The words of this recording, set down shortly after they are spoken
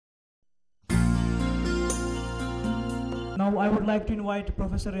Now I would like to invite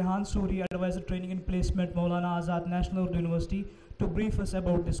Professor Rehan Suri, Advisor Training and Placement, Maulana Azad National Urdu University, to brief us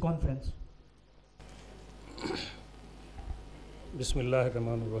about this conference.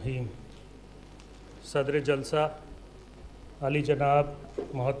 बिस्मिल्लाहिर्रहमानिर्रहीम। सदर जलसा आली जनाब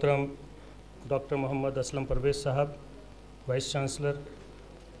मोहतरम doctor Mohammad Aslam Parvez साहब, vice chancellor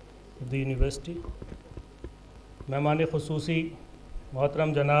the university, मेहमान ख़ुसूसी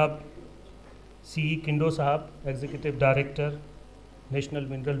मोहतरम जनाब सी किंडो साहब, executive director national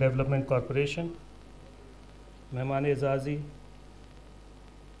mineral development corporation, मेहमान एजाज़ी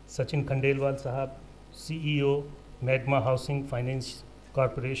सचिन खंडेलवाल साहब, CEO magma housing finance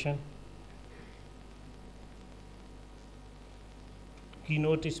corporation,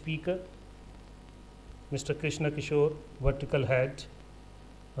 keynote speaker mister Krishna Kishore, vertical head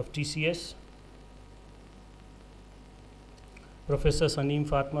of TCS, Professor Saneem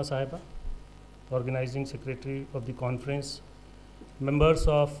Fatma Sahiba, Organizing Secretary of the conference, members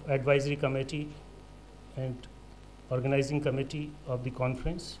of Advisory Committee and Organizing Committee of the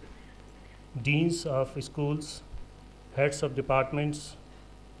conference, deans of schools, heads of departments,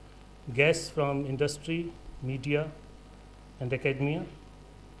 guests from industry, media and academia,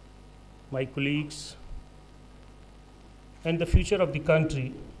 my colleagues, and the future of the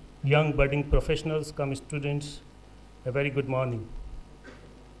country, young budding professionals come students, a very good morning.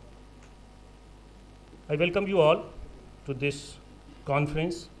 I welcome you all to this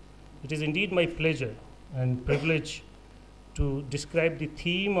conference. It is indeed my pleasure and privilege to describe the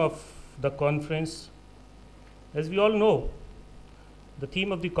theme of the conference. As we all know, the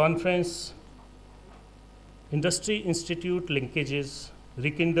theme of the conference, Industry Institute Linkages,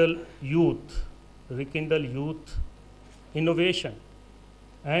 Rekindle Youth, Innovation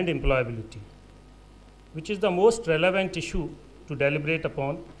and Employability, which is the most relevant issue to deliberate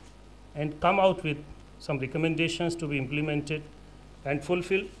upon and come out with some recommendations to be implemented and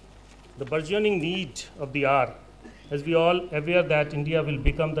fulfill the burgeoning need of the hour, as we all aware that India will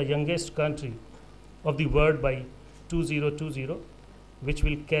become the youngest country of the world by 2020, which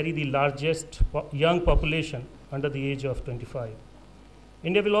will carry the largest young population under the age of 25.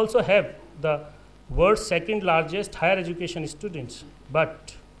 India will also have the world's second largest higher education students,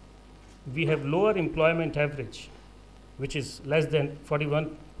 but we have lower employment average, which is less than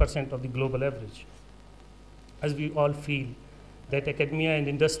 41% of the global average. As we all feel that academia and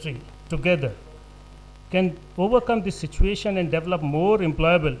industry together can overcome this situation and develop more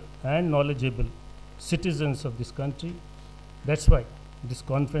employable and knowledgeable citizens of this country. That's why this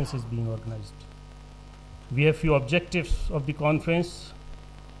conference is being organized. We have few objectives of the conference: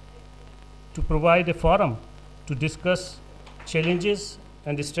 to provide a forum to discuss challenges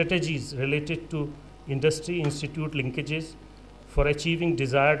and strategies related to industry institute linkages for achieving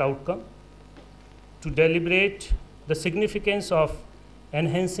desired outcome, to deliberate the significance of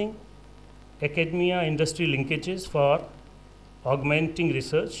enhancing academia industry linkages for augmenting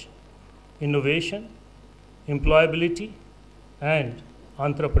research, innovation, employability and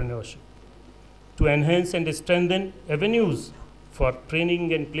entrepreneurship, to enhance and strengthen avenues for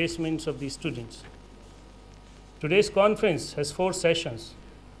training and placements of the students. Today's conference has 4 sessions,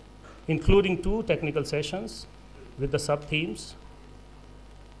 including 2 technical sessions with the sub-themes: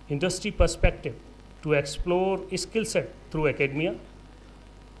 industry perspective to explore skill set through academia.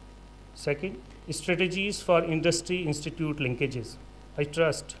 Second, strategies for industry institute linkages. I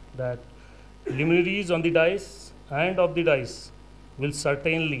trust that luminaries on the dais and off the dais will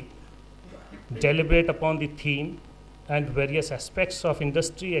certainly deliberate upon the theme and various aspects of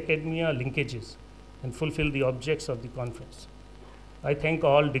industry academia linkages and fulfill the objects of the conference. I thank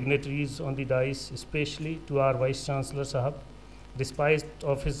all dignitaries on the dais, especially to our Vice Chancellor Sahab. Despite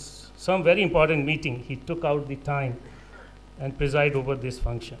of his some very important meeting, he took out the time and preside over this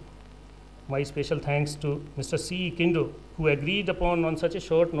function. My special thanks to Mr. C. Kindo, who agreed upon on such a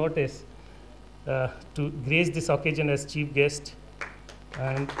short notice to grace this occasion as chief guest,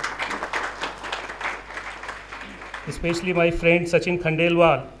 and especially my friend Sachin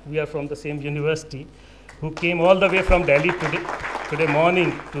Khandelwal, we are from the same university, who came all the way from Delhi today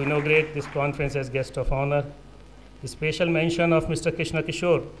morning to inaugurate this conference as guest of honor. A special mention of Mr. Krishna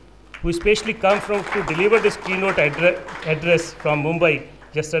Kishore, who especially come to deliver this keynote address from Mumbai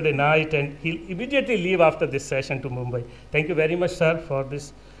yesterday night, and he'll immediately leave after this session to Mumbai. Thank you very much, sir, for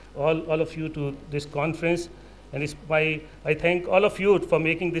this, all of you to this conference. And I thank all of you for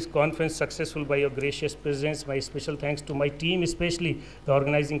making this conference successful by your gracious presence. My special thanks to my team, especially the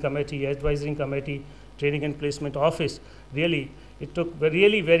organizing committee, advising committee, training and placement office. Really, it took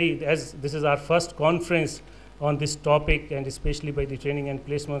really very, as this is our first conference, on this topic, and especially by the training and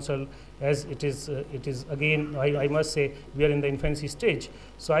placement cell, as it is again, I must say, we are in the infancy stage.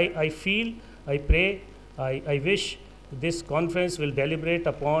 So I feel, I pray, I wish this conference will deliberate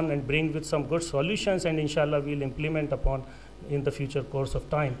upon and bring with some good solutions, and inshallah we'll implement upon in the future course of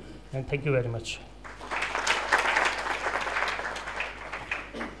time. And thank you very much.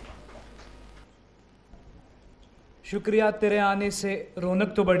 शुक्रिया, तेरे आने से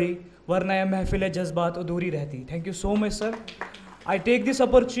रौनक तो बढ़ी, वरना यह महफिल जज्बात अधूरी रहती. Thank you so much, sir. I take this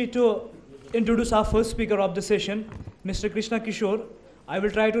opportunity to introduce our first speaker of the session, Mr. Krishna Kishore. I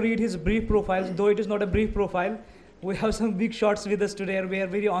will try to read his brief profile, though it is not a brief profile. We have some big shots with us today, and we are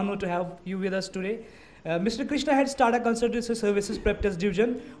very honored to have you with us today. Mr. Krishna heads Tata Consultancy Services Prep Test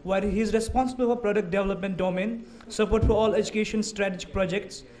Division, where he is responsible for product development domain, support for all education strategic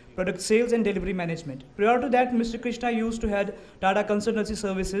projects, product sales and delivery management. Prior to that, Mr. Krishna used to head Tata Consultancy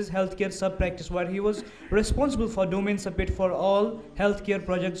Services Healthcare Sub-Practice, where he was responsible for domain support for all healthcare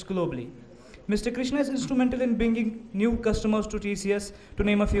projects globally. Mr. Krishna is instrumental in bringing new customers to TCS, to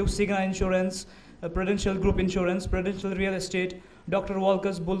name a few: Cigna Insurance, Prudential Group Insurance, Prudential Real Estate, Dr.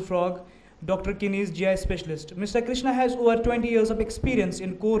 Walker's Bullfrog, Dr. Kinney's GI Specialist. Mr. Krishna has over 20 years of experience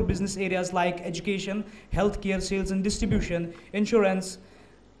in core business areas like education, healthcare, sales and distribution, insurance,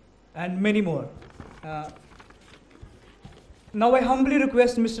 and many more. Now I humbly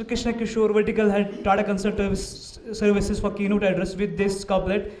request Mr. Krishna Kishore, Vertical Head, Tata Consultancy Services, for keynote address with this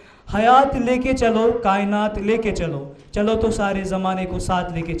couplet: हयात लेके चलो, कायनात लेके चलो, चलो तो सारे ज़माने को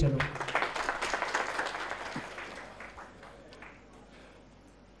साथ लेके चलो.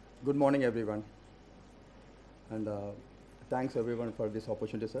 Good morning, everyone, and thanks everyone for this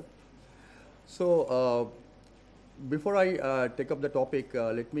opportunity, sir. So before I take up the topic,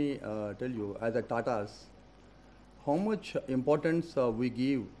 let me tell you, as a Tatas, how much importance we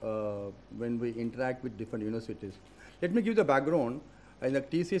give when we interact with different universities. Let me give the background. In the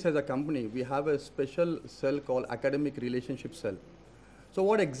TCS as a company, we have a special cell called Academic Relationship Cell. So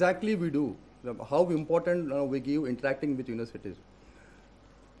what exactly we do, how important we give interacting with universities.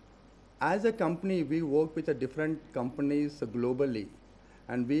 As a company, we work with different companies globally,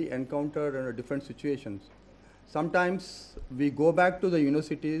 and we encounter different situations. Sometimes we go back to the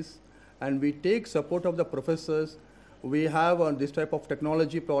universities and we take support of the professors. We have this type of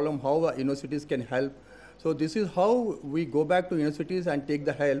technology problem, how universities can help. So this is how we go back to universities and take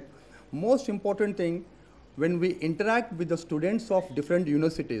the help. Most important thing, when we interact with the students of different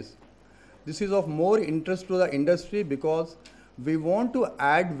universities, this is of more interest to the industry, because we want to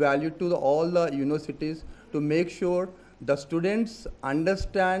add value to all the universities to make sure the students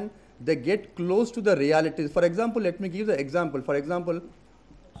understand, they get close to the realities. For example, let me give the example. For example,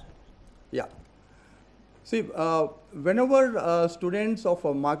 yeah. See, whenever students of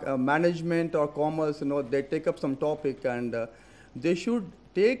management or commerce, they take up some topic, and they should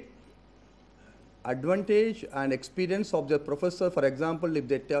take advantage and experience of their professor. For example, if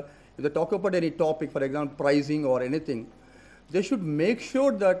they talk about any topic, for example, pricing or anything, they should make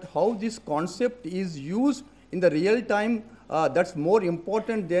sure that how this concept is used in the real time. That's more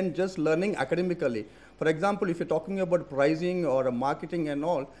important than just learning academically. For example, if you're talking about pricing or marketing and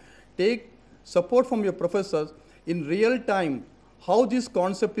all, take support from your professors in real time, how this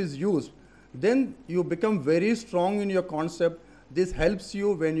concept is used. Then you become very strong in your concept. This helps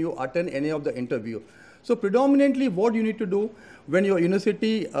you when you attend any of the interview. So predominantly what you need to do when your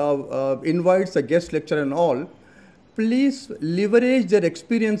university invites a guest lecturer and all, please leverage their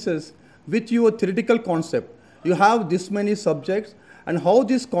experiences with your theoretical concept. You have this many subjects, and how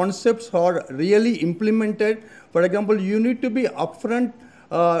these concepts are really implemented. For example, you need to be upfront,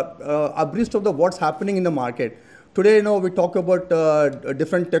 abreast of what's happening in the market. Today, we talk about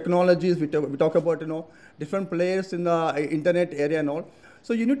different technologies. We talk about different players in the internet area and all.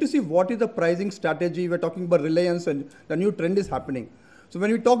 So you need to see what is the pricing strategy. We're talking about Reliance, and the new trend is happening. So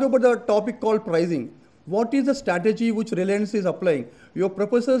when we talk about the topic called pricing, what is the strategy which Reliance is applying? Your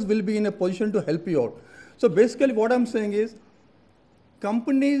professors will be in a position to help you out. So basically what I'm saying is,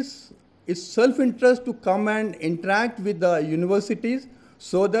 companies, it's self-interest to come and interact with the universities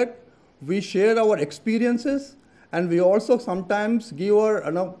so that we share our experiences, and we also sometimes give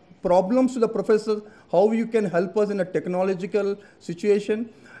our problems to the professors, how you can help us in a technological situation.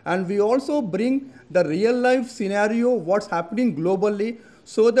 And we also bring the real life scenario, what's happening globally,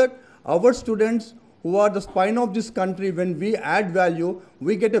 so that our students who are the spine of this country, when we add value,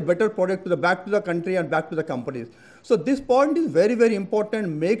 we get a better product back to the country and back to the companies. So this point is very, very important.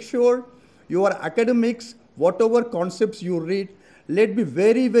 Make sure your academics, whatever concepts you read, let be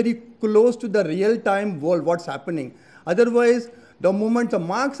very, very close to the real-time world, what's happening. Otherwise, The moment the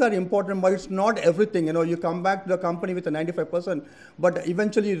marks are important, but it's not everything. You know, you come back to the company with a 95%, but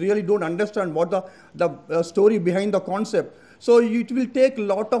eventually you really don't understand what the story behind the concept. So it will take a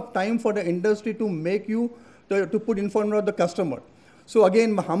lot of time for the industry to make you, to put in front of the customer. So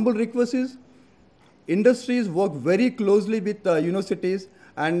again, my humble request is, industries work very closely with universities,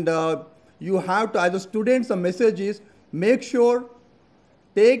 and you have to, as a student, the message is, make sure,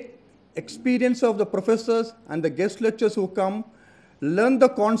 take experience of the professors and the guest lecturers who come, learn the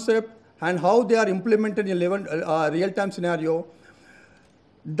concept and how they are implemented in real-time scenario.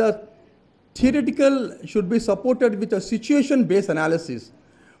 The theoretical should be supported with a situation-based analysis.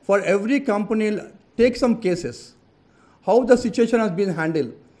 For every company, take some cases, how the situation has been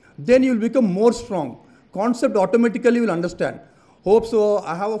handled. Then you will become more strong. Concept automatically will understand. Hope so.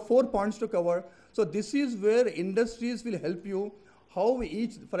 I have 4 points to cover. So this is where industries will help you. How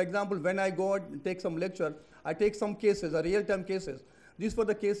each, for example, when I go and take some lecture, I take some cases, real-time cases. These were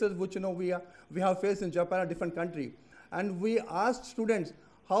the cases which we have faced in Japan, a different country. And we asked students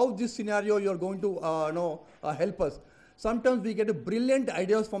how this scenario you're going to help us. Sometimes we get brilliant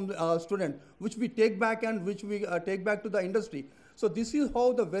ideas from the student, which we take back and which we take back to the industry. So this is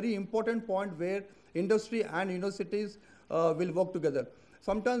how the very important point where industry and universities will work together.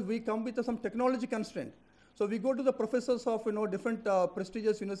 Sometimes we come with some technology constraint. So we go to the professors of different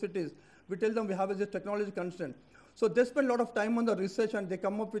prestigious universities. We tell them we have this technology constraint. So they spend a lot of time on the research and they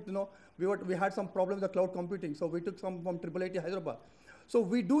come up with, we had some problem with the cloud computing. So we took some from IIIT Hyderabad. So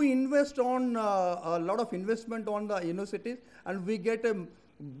we do invest on a lot of investment on the universities, and we get a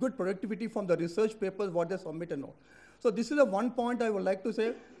good productivity from the research papers, what they submit and all. So this is the one point I would like to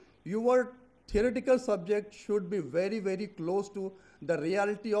say. Your theoretical subject should be very, very close to the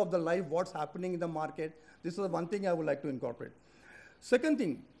reality of the life, what's happening in the market. This is the one thing I would like to incorporate. Second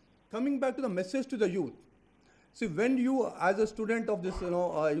thing, coming back to the message to the youth. See, when you, as a student of this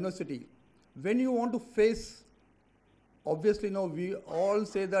university, when you want to face, obviously, we all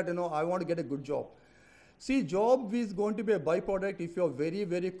say that, I want to get a good job. See, job is going to be a byproduct if you're very,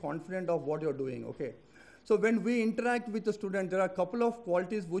 very confident of what you're doing, okay? So when we interact with the student, there are a couple of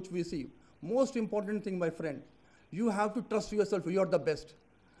qualities which we see. Most important thing, my friend, you have to trust yourself, you're the best.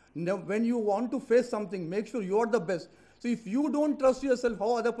 Now, when you want to face something, make sure you're the best. So if you don't trust yourself,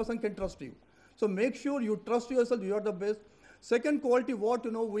 how other person can trust you? So make sure you trust yourself, you're the best. Second quality, what,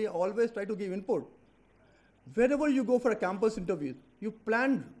 we always try to give input. Wherever you go for a campus interview, you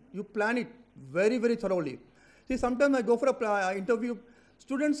plan it very, very thoroughly. See, sometimes I go for an interview,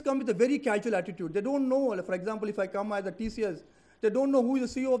 students come with a very casual attitude. They don't know, for example, if I come as a TCS, they don't know who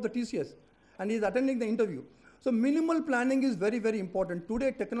is the CEO of the TCS, and he's attending the interview. So minimal planning is very, very important.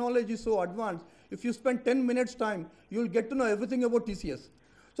 Today, technology is so advanced. If you spend 10 minutes time, you'll get to know everything about TCS.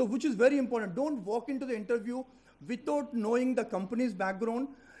 So which is very important. Don't walk into the interview without knowing the company's background.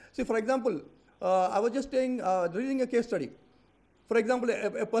 See, for example, I was just reading a case study. For example,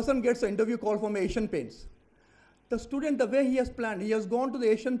 a person gets an interview call from Asian Paints. The student, the way he has planned, he has gone to the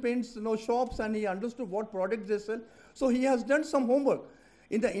Asian Paints shops and he understood what products they sell. So he has done some homework.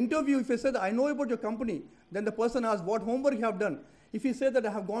 In the interview, if he said, I know about your company, then the person asks what homework you have done. If he said that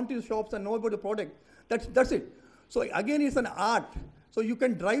I have gone to the shops and know about the product, that's it. So again, it's an art. So you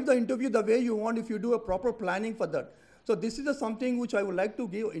can drive the interview the way you want if you do a proper planning for that. So this is something which I would like to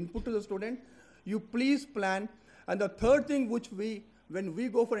give input to the student. You please plan. And the third thing which when we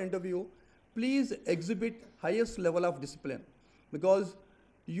go for an interview, please exhibit highest level of discipline. Because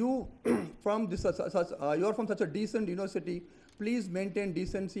you from you're from such a decent university, please maintain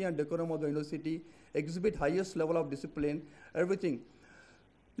decency and decorum of the university, exhibit highest level of discipline, everything.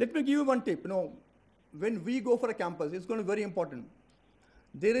 Let me give you one tip. When we go for a campus, it's going to be very important.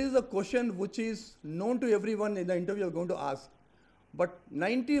 There is a question which is known to everyone in the interview you're going to ask. But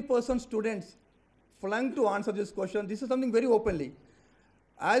 90% students flunk to answer this question. This is something very openly.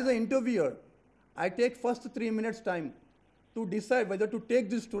 As an interviewer, I take first 3 minutes time to decide whether to take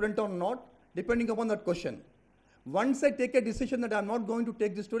this student or not, depending upon that question. Once I take a decision that I'm not going to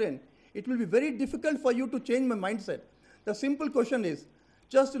take this student, it will be very difficult for you to change my mindset. The simple question is,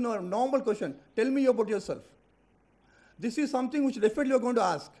 just a normal question, tell me about yourself. This is something which definitely you're going to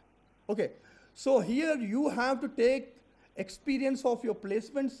ask. Okay, so here you have to take experience of your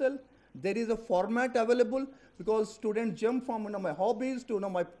placement cell. There is a format available because students jump from my hobbies to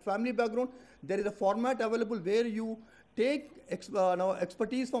my family background. There is a format available where you take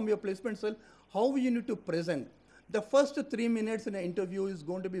expertise from your placement cell, how you need to present. The first 3 minutes in an interview is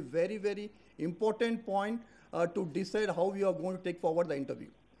going to be very, very important point to decide how you are going to take forward the interview.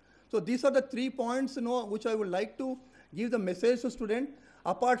 So these are the 3 points which I would like to give the message to student.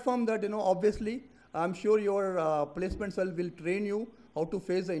 Apart from that, obviously, I'm sure your placement cell will train you how to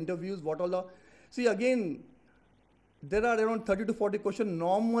face the interviews, what all the, see again, there are around 30 to 40 questions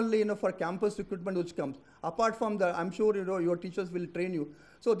normally, for campus recruitment which comes. Apart from that, I'm sure, your teachers will train you.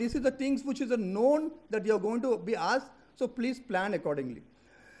 So this is the things which is a known that you're going to be asked, so please plan accordingly.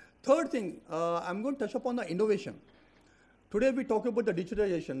 Third thing, I'm going to touch upon the innovation. Today we talk about the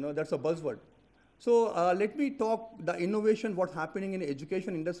digitization, that's a buzzword. So let me talk the innovation, what's happening in the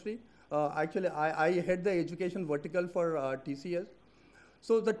education industry. Actually, I head the education vertical for TCS.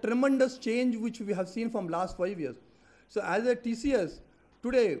 So the tremendous change which we have seen from last 5 years. So as a TCS,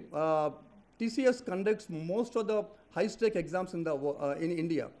 today, TCS conducts most of the high-stake exams in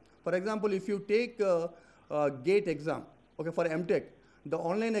India. For example, if you take GATE exam, okay, for MTech, the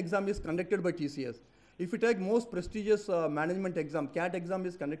online exam is conducted by TCS. If you take most prestigious management exam, CAT exam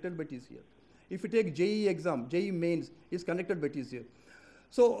is conducted by TCS. If you take JEE exam, JEE mains is conducted by TCS.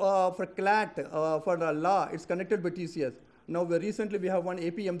 So for CLAT, for the law, it's conducted by TCS. Now recently we have one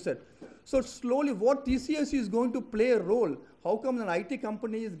APMCET. So slowly what TCS is going to play a role, how come an IT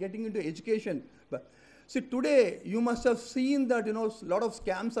company is getting into education? But see today you must have seen that a lot of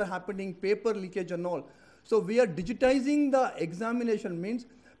scams are happening, paper leakage and all. So we are digitizing the examination, means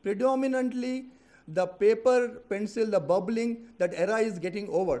predominantly the paper, pencil, the bubbling, that era is getting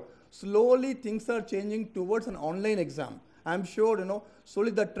over. Slowly things are changing towards an online exam. I'm sure,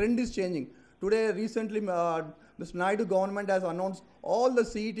 slowly the trend is changing. Today, recently, Mr. Naidu government has announced all the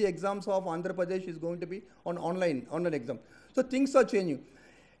CET exams of Andhra Pradesh is going to be on online exam. So things are changing.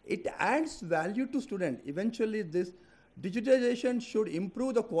 It adds value to student. Eventually, this digitization should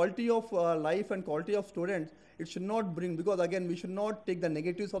improve the quality of life and quality of students. It should not bring, because again, we should not take the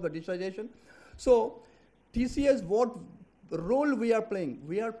negatives of the digitization. So TCS, what role we are playing?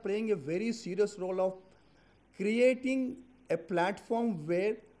 We are playing a very serious role of creating a platform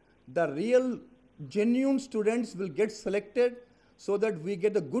where the real genuine students will get selected so that we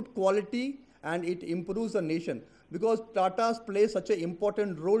get a good quality and it improves the nation. Because Tata's play such an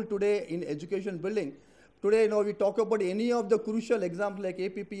important role today in education building. Today, we talk about any of the crucial exams like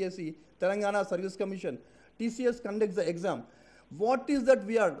APPSC, Telangana Service Commission, TCS conducts the exam. What is that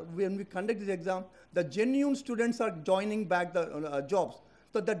when we conduct this exam, the genuine students are joining back the jobs.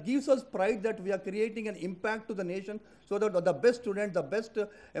 So that gives us pride that we are creating an impact to the nation so that the best students, the best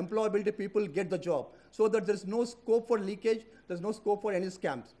employability people get the job. So that there's no scope for leakage, there's no scope for any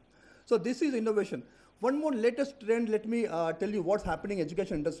scams. So this is innovation. One more latest trend, let me tell you what's happening in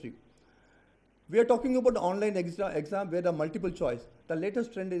education industry. We are talking about the online exam where the multiple choice. The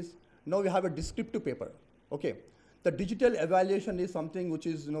latest trend is now we have a descriptive paper. Okay. The digital evaluation is something which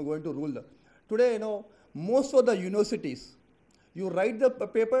is going to rule. Today, most of the universities, you write the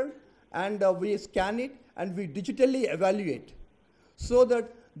paper and we scan it and we digitally evaluate so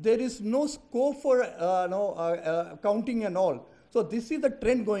that there is no scope for counting and all. So this is the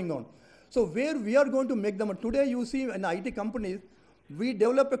trend going on. So where we are going to make them, today you see in IT companies, we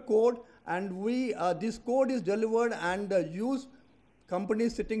develop a code and this code is delivered and used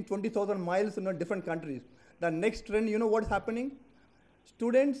companies sitting 20,000 miles in different countries. The next trend, what's happening?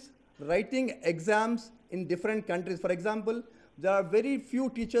 Students writing exams in different countries. For example, there are very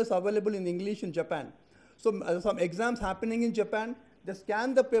few teachers available in English in Japan. So some exams happening in Japan, they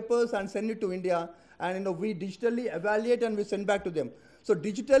scan the papers and send it to India, and we digitally evaluate and we send back to them. So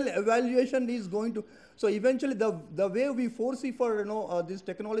digital evaluation is going to, so eventually the way we foresee for this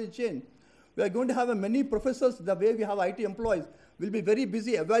technology change, we are going to have many professors, the way we have IT employees, will be very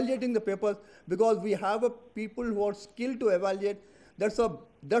busy evaluating the papers because we have people who are skilled to evaluate. That's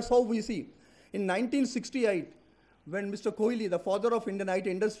how we see. In 1968, when Mr. Kohli, the father of Indian IT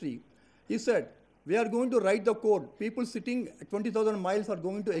industry, he said, we are going to write the code. People sitting 20,000 miles are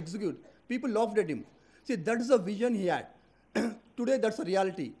going to execute. People laughed at him. See, that is the vision he had. Today, that's a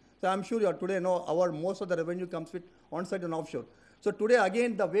reality. So I'm sure today, most of the revenue comes with on-site and offshore. So today,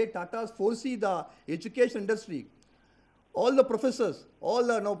 again, the way Tata's foresee the education industry, all the professors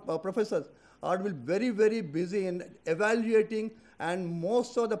are will very, very busy in evaluating, and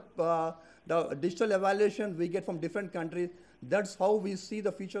most of the digital evaluation we get from different countries. That's how we see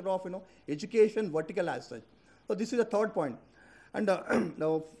the future of education vertical as such. So this is the third point. And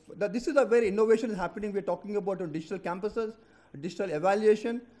this is a where innovation is happening. We're talking about digital campuses, digital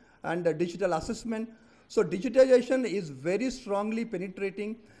evaluation, and digital assessment. So digitization is very strongly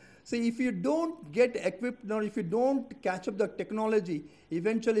penetrating. See, if you don't get equipped, or if you don't catch up the technology,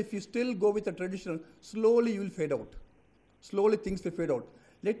 eventually if you still go with the traditional, slowly you will fade out. Slowly things will fade out.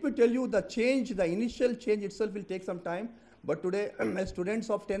 Let me tell you the change, the initial change itself will take some time. But today, as students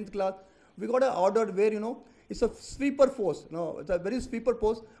of 10th class, we got an order where, It's a sweeper post. No, it's a very sweeper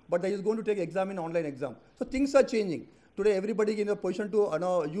post, but he is going to take exam in online exam. So things are changing. Today, everybody in a position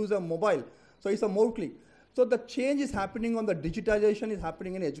to use a mobile. So it's a more click. So the change is happening on the digitization is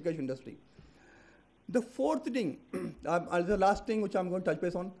happening in education industry. The fourth thing, the last thing which I'm going to touch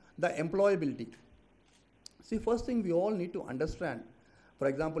base on, the employability. See, first thing we all need to understand, for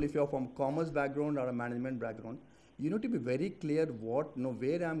example, if you're from commerce background or a management background, you need to be very clear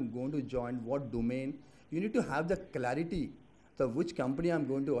where I'm going to join, what domain. You need to have the clarity, so which company I'm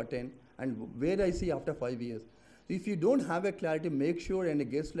going to attend and where I see after 5 years. If you don't have a clarity, make sure any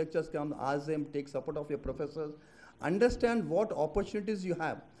guest lectures come, ask them, take support of your professors, understand what opportunities you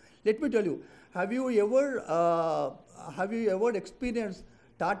have. Let me tell you, have you ever experienced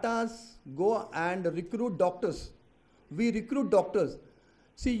Tatas go and recruit doctors? We recruit doctors.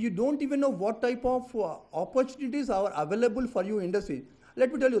 See, you don't even know what type of opportunities are available for you in industry.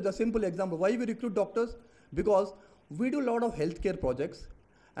 Let me tell you the simple example. Why we recruit doctors? Because we do a lot of healthcare projects.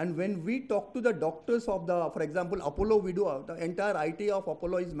 And when we talk to the doctors of for example, Apollo, we do, the entire IT of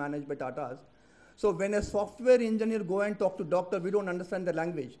Apollo is managed by Tatas. So when a software engineer go and talk to doctor, we don't understand the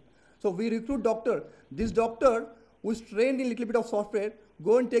language. So we recruit doctor. This doctor who is trained in a little bit of software,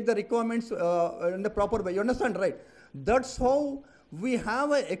 go and take the requirements in the proper way. You understand, right? That's how we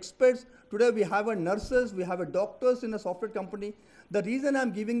have experts. Today we have nurses, we have doctors in a software company. The reason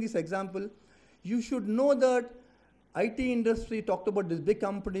I'm giving this example, you should know that IT industry talked about these big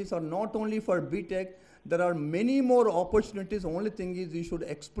companies are not only for BTech, there are many more opportunities. Only thing is you should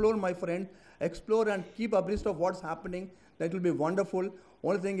explore, my friend, explore and keep abreast of what's happening. That will be wonderful.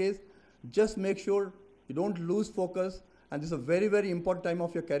 Only thing is just make sure you don't lose focus, and this is a very, very important time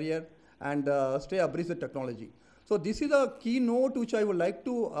of your career, and stay abreast with technology. So this is a keynote which I would like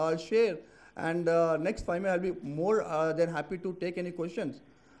to share, and next 5 minutes I'll be more than happy to take any questions.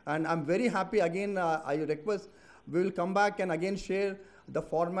 And I'm very happy again, I request we will come back and again share the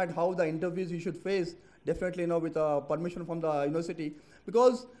format, how the interviews you should face, definitely with permission from the university,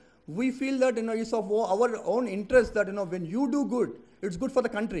 because we feel that it's of our own interest that when you do good, it's good for the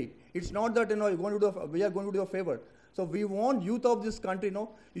country. It's not that you're going to we are going to do a favor. So we want youth of this country,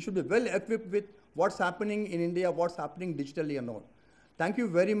 you should be well equipped with what's happening in India, what's happening digitally and all. Thank you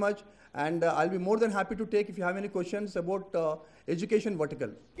very much, and I'll be more than happy to take if you have any questions about education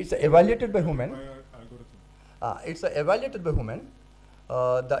vertical. It's evaluated by human. It's evaluated by human.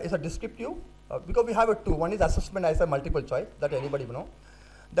 It's a descriptive, because we have two. One is assessment as a multiple choice, that anybody will know.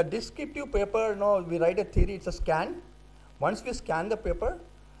 The descriptive paper, we write a theory, it's a scan. Once we scan the paper,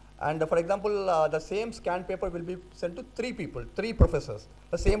 and for example, the same scan paper will be sent to 3 people, 3 professors,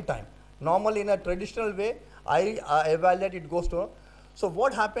 the same time. Normally in a traditional way, I evaluate, it goes to. So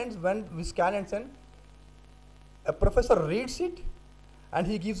what happens when we scan and send? A professor reads it and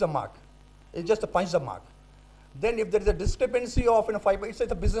he gives a mark. It's just a punch the mark. Then if there is a discrepancy of 5, it's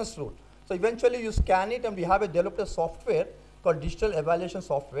a business rule. So eventually you scan it, and we have developed a software called digital evaluation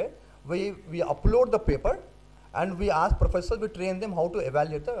software. We upload the paper and we ask professors, we train them how to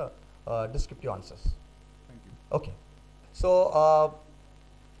evaluate the descriptive answers. Thank you. Okay. So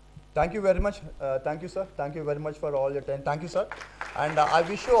thank you very much. Thank you, sir. Thank you very much for all your time. Thank you, sir. And I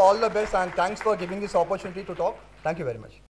wish you all the best, and thanks for giving this opportunity to talk. Thank you very much.